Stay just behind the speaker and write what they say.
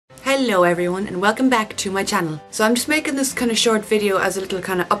Hello everyone and welcome back to my channel. So I'm just making this kind of short video as a little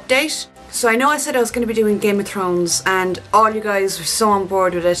kind of update. So I know I said I was going to be doing Game of Thrones and all you guys were so on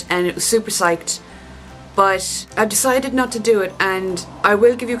board with it and it was super psyched. But I've decided not to do it, and I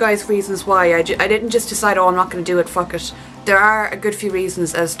will give you guys reasons why. I didn't just decide, oh, I'm not going to do it, fuck it. There are a good few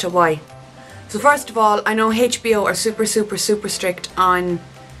reasons as to why. So first of all, I know HBO are super strict on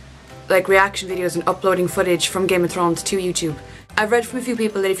like reaction videos and uploading footage from Game of Thrones to YouTube. I've read from a few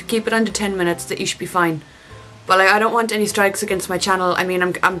people that if you keep it under 10 minutes that you should be fine. But like, I don't want any strikes against my channel. I mean,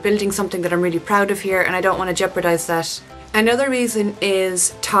 I'm building something that I'm really proud of here and I don't want to jeopardize that. Another reason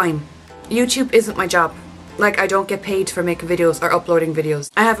is time. YouTube isn't my job. Like, I don't get paid for making videos or uploading videos.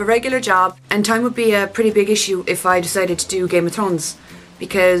 I have a regular job and time would be a pretty big issue if I decided to do Game of Thrones.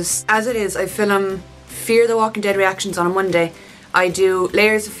 Because as it is, I film Fear the Walking Dead reactions on a Monday. I do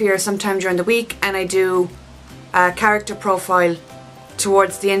Layers of Fear sometime during the week, and I do a character profile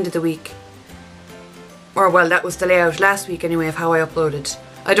towards the end of the week. Or well, that was the layout last week anyway of how I uploaded.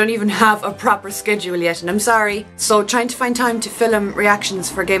 I don't even have a proper schedule yet and I'm sorry. So trying to find time to film reactions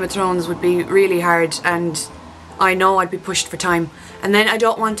for Game of Thrones would be really hard, and I know I'd be pushed for time. And then I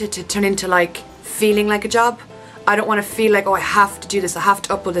don't want it to turn into like feeling like a job. I don't want to feel like, oh, I have to do this, I have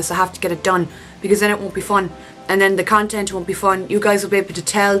to upload this, I have to get it done, because then it won't be fun. And then the content won't be fun. You guys will be able to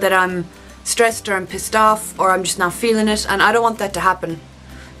tell that I'm stressed or I'm pissed off or I'm just not feeling it, and I don't want that to happen.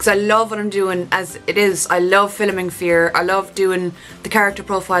 Because I love what I'm doing as it is. I love filming Fear, I love doing the character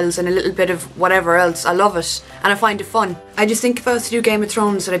profiles and a little bit of whatever else. I love it and I find it fun. I just think if I was to do Game of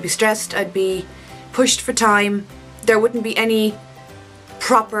Thrones that I'd be stressed, I'd be pushed for time, there wouldn't be any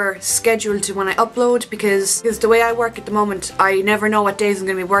proper schedule to when I upload, because the way I work at the moment, I never know what days I'm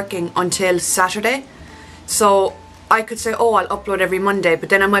going to be working until Saturday. So I could say, oh, I'll upload every Monday, but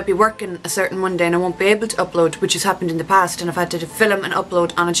then I might be working a certain Monday and I won't be able to upload, which has happened in the past, and I've had to film and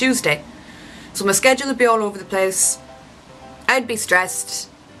upload on a Tuesday. So my schedule would be all over the place. I'd be stressed.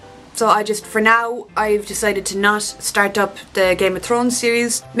 So I just, for now, I've decided to not start up the Game of Thrones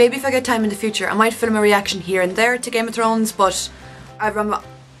series. Maybe if I get time in the future, I might film a reaction here and there to Game of Thrones, but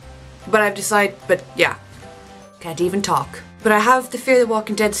I've decided, but yeah, can't even talk. But I have the Fear the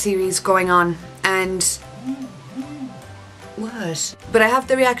Walking Dead series going on, and what? But I have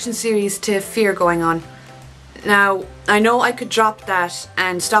the reaction series to Fear going on. Now, I know I could drop that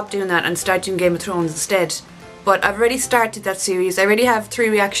and stop doing that and start doing Game of Thrones instead, but I've already started that series. I already have 3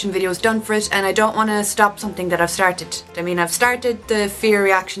 reaction videos done for it, and I don't want to stop something that I've started. I mean, I've started the Fear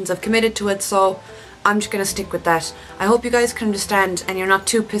reactions, I've committed to it, so I'm just going to stick with that. I hope you guys can understand and you're not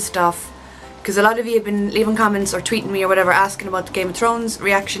too pissed off, because a lot of you have been leaving comments or tweeting me or whatever asking about the Game of Thrones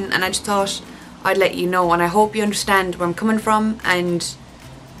reaction, and I just thought I'd let you know, and I hope you understand where I'm coming from and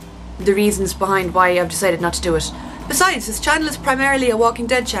the reasons behind why I've decided not to do it. Besides, this channel is primarily a Walking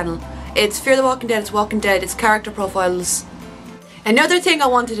Dead channel. It's Fear the Walking Dead, it's Walking Dead, it's character profiles. Another thing I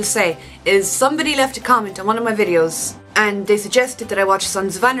wanted to say is somebody left a comment on one of my videos and they suggested that I watch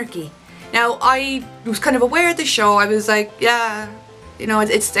Sons of Anarchy. Now, I was kind of aware of the show. I was like, yeah, you know,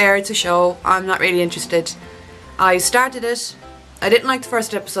 it's there, it's a show, I'm not really interested. I started it. I didn't like the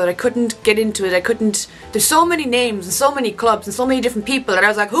first episode, I couldn't get into it, there's so many names and so many clubs and so many different people that I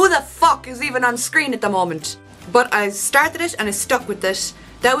was like, who the fuck is even on screen at the moment? But I started it and I stuck with it.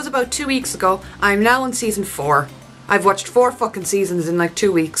 That was about 2 weeks ago. I'm now on season 4. I've watched 4 fucking seasons in like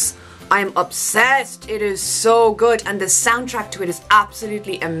 2 weeks. I'm obsessed, it is so good, and the soundtrack to it is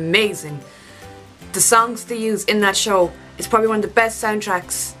absolutely amazing. The songs they use in that show is probably one of the best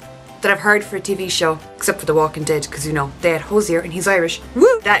soundtracks that I've heard for a TV show, except for The Walking Dead, because you know, they had Hosier and he's Irish.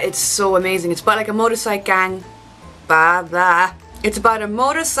 Woo! That it's so amazing. It's about like a motorcycle gang. Blah blah. It's about a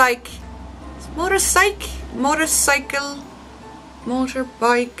motorbike.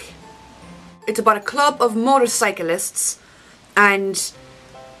 It's about a club of motorcyclists, and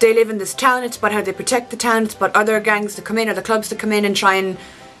they live in this town. It's about how they protect the town. It's about other gangs that come in, or the clubs that come in and try and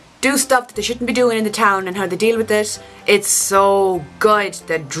do stuff that they shouldn't be doing in the town and how they deal with it. It's so good.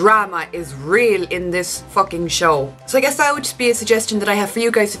 The drama is real in this fucking show. So I guess that would just be a suggestion that I have for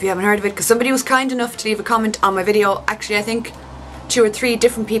you guys if you haven't heard of it, because somebody was kind enough to leave a comment on my video. Actually, I think 2 or 3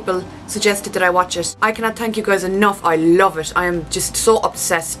 different people suggested that I watch it. I cannot thank you guys enough. I love it. I am just so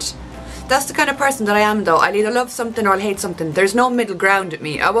obsessed. That's the kind of person that I am though. I'll either love something or I'll hate something. There's no middle ground at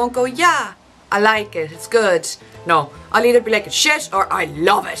me. I won't go, yeah, I like it, it's good. No, I'll either be like it's shit or I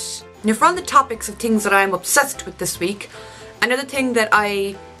love it. Now, from the topics of things that I'm obsessed with this week, another thing that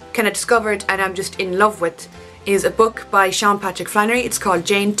I kind of discovered and I'm just in love with is a book by Sean Patrick Flannery. It's called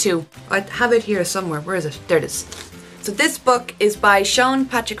Jane 2. I have it here somewhere. Where is it? There it is. So this book is by Sean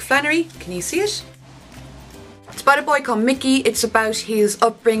Patrick Flannery. Can you see it? It's about a boy called Mickey. It's about his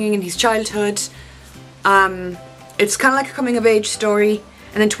upbringing and his childhood. It's kind of like a coming of age story,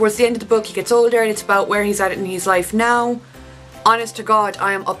 and then towards the end of the book he gets older and it's about where he's at in his life now. Honest to God,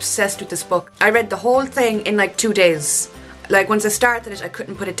 I am obsessed with this book. I read the whole thing in like 2 days. Like once I started it I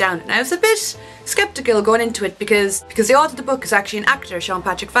couldn't put it down, and I was a bit skeptical going into it because the author of the book is actually an actor, Sean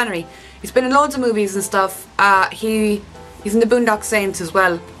Patrick Flannery. He's been in loads of movies and stuff. He's in the Boondock Saints as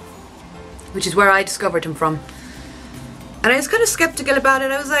well, which is where I discovered him from. And I was kind of skeptical about it.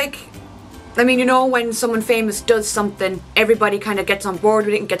 I was like, I mean, you know, when someone famous does something, everybody kind of gets on board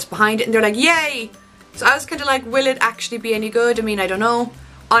with it and gets behind it and they're like, yay! So I was kind of like, will it actually be any good? I mean, I don't know.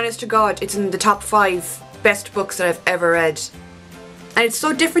 Honest to God, it's in the top 5 best books that I've ever read. And it's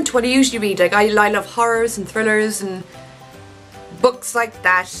so different to what I usually read. Like, I love horrors and thrillers and books like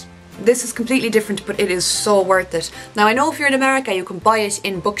that. This is completely different, but it is so worth it. Now, I know if you're in America, you can buy it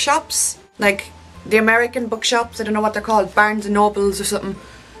in bookshops. Like, the American bookshops, I don't know what they're called, Barnes and Nobles or something.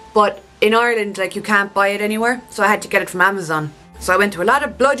 But in Ireland, like, you can't buy it anywhere, so I had to get it from Amazon. So I went to a lot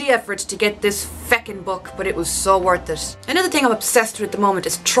of bloody effort to get this feckin' book, but it was so worth it. Another thing I'm obsessed with at the moment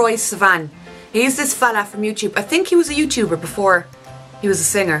is Troye Sivan. He's this fella from YouTube. I think he was a YouTuber before he was a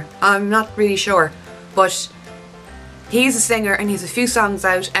singer. I'm not really sure, but he's a singer and he has a few songs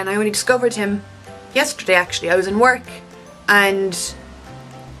out, and I only discovered him yesterday actually. I was in work and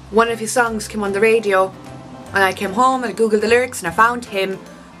one of his songs came on the radio and I came home and I googled the lyrics and I found him.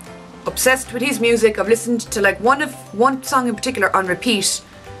 Obsessed with his music. I've listened to like one song in particular on repeat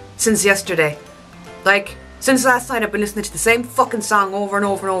since yesterday. Like, since last night I've been listening to the same fucking song over and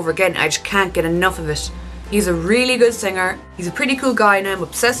over and over again. I just can't get enough of it. He's a really good singer. He's a pretty cool guy and I'm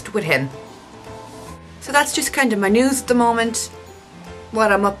obsessed with him. So that's just kind of my news at the moment.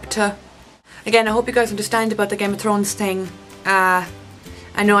 What I'm up to. Again, I hope you guys understand about the Game of Thrones thing. I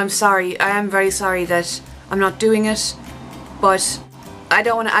know I'm sorry. I am very sorry that I'm not doing it. But I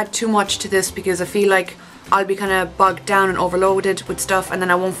don't want to add too much to this because I feel like I'll be kind of bogged down and overloaded with stuff and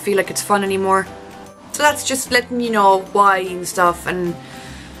then I won't feel like it's fun anymore. So that's just letting you know why and stuff. And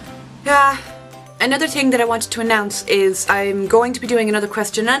yeah, another thing that I wanted to announce is I'm going to be doing another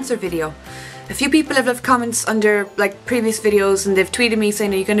question and answer video. A few people have left comments under like previous videos and they've tweeted me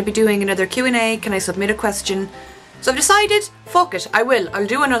saying, are you going to be doing another Q&A? Can I submit a question? So I've decided, fuck it, I will. I'll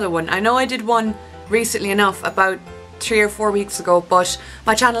do another one. I know I did one recently enough about 3 or 4 weeks ago, but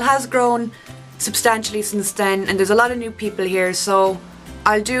my channel has grown substantially since then and there's a lot of new people here, so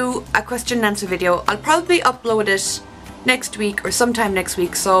I'll do a question and answer video. I'll probably upload it next week or sometime next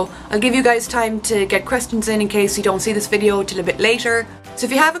week, so I'll give you guys time to get questions in case you don't see this video till a bit later. So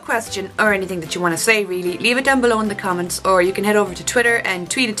if you have a question or anything that you want to say, really, leave it down below in the comments, or you can head over to Twitter and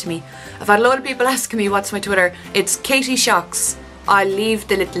tweet it to me. I've had a lot of people asking me what's my Twitter. It's Katie Shocks. I'll leave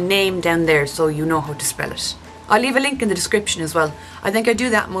the little name down there so you know how to spell it. I'll leave a link in the description as well. I think I do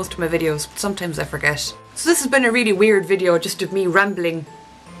that in most of my videos, but sometimes I forget. So this has been a really weird video just of me rambling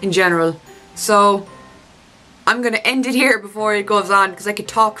in general. So I'm gonna end it here before it goes on because I could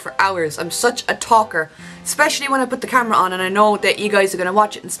talk for hours. I'm such a talker, especially when I put the camera on and I know that you guys are gonna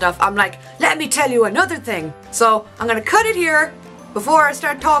watch it and stuff. I'm like, let me tell you another thing. So I'm gonna cut it here before I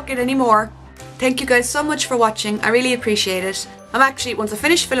start talking anymore. Thank you guys so much for watching. I really appreciate it. I'm actually, once I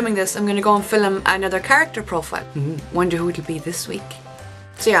finish filming this, I'm going to go and film another character profile. Wonder who it'll be this week.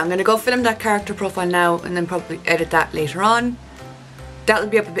 So yeah, I'm going to go film that character profile now and then probably edit that later on. That'll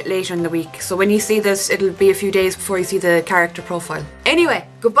be up a bit later in the week. So when you see this, it'll be a few days before you see the character profile. Anyway,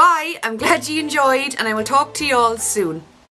 goodbye. I'm glad you enjoyed and I will talk to you all soon.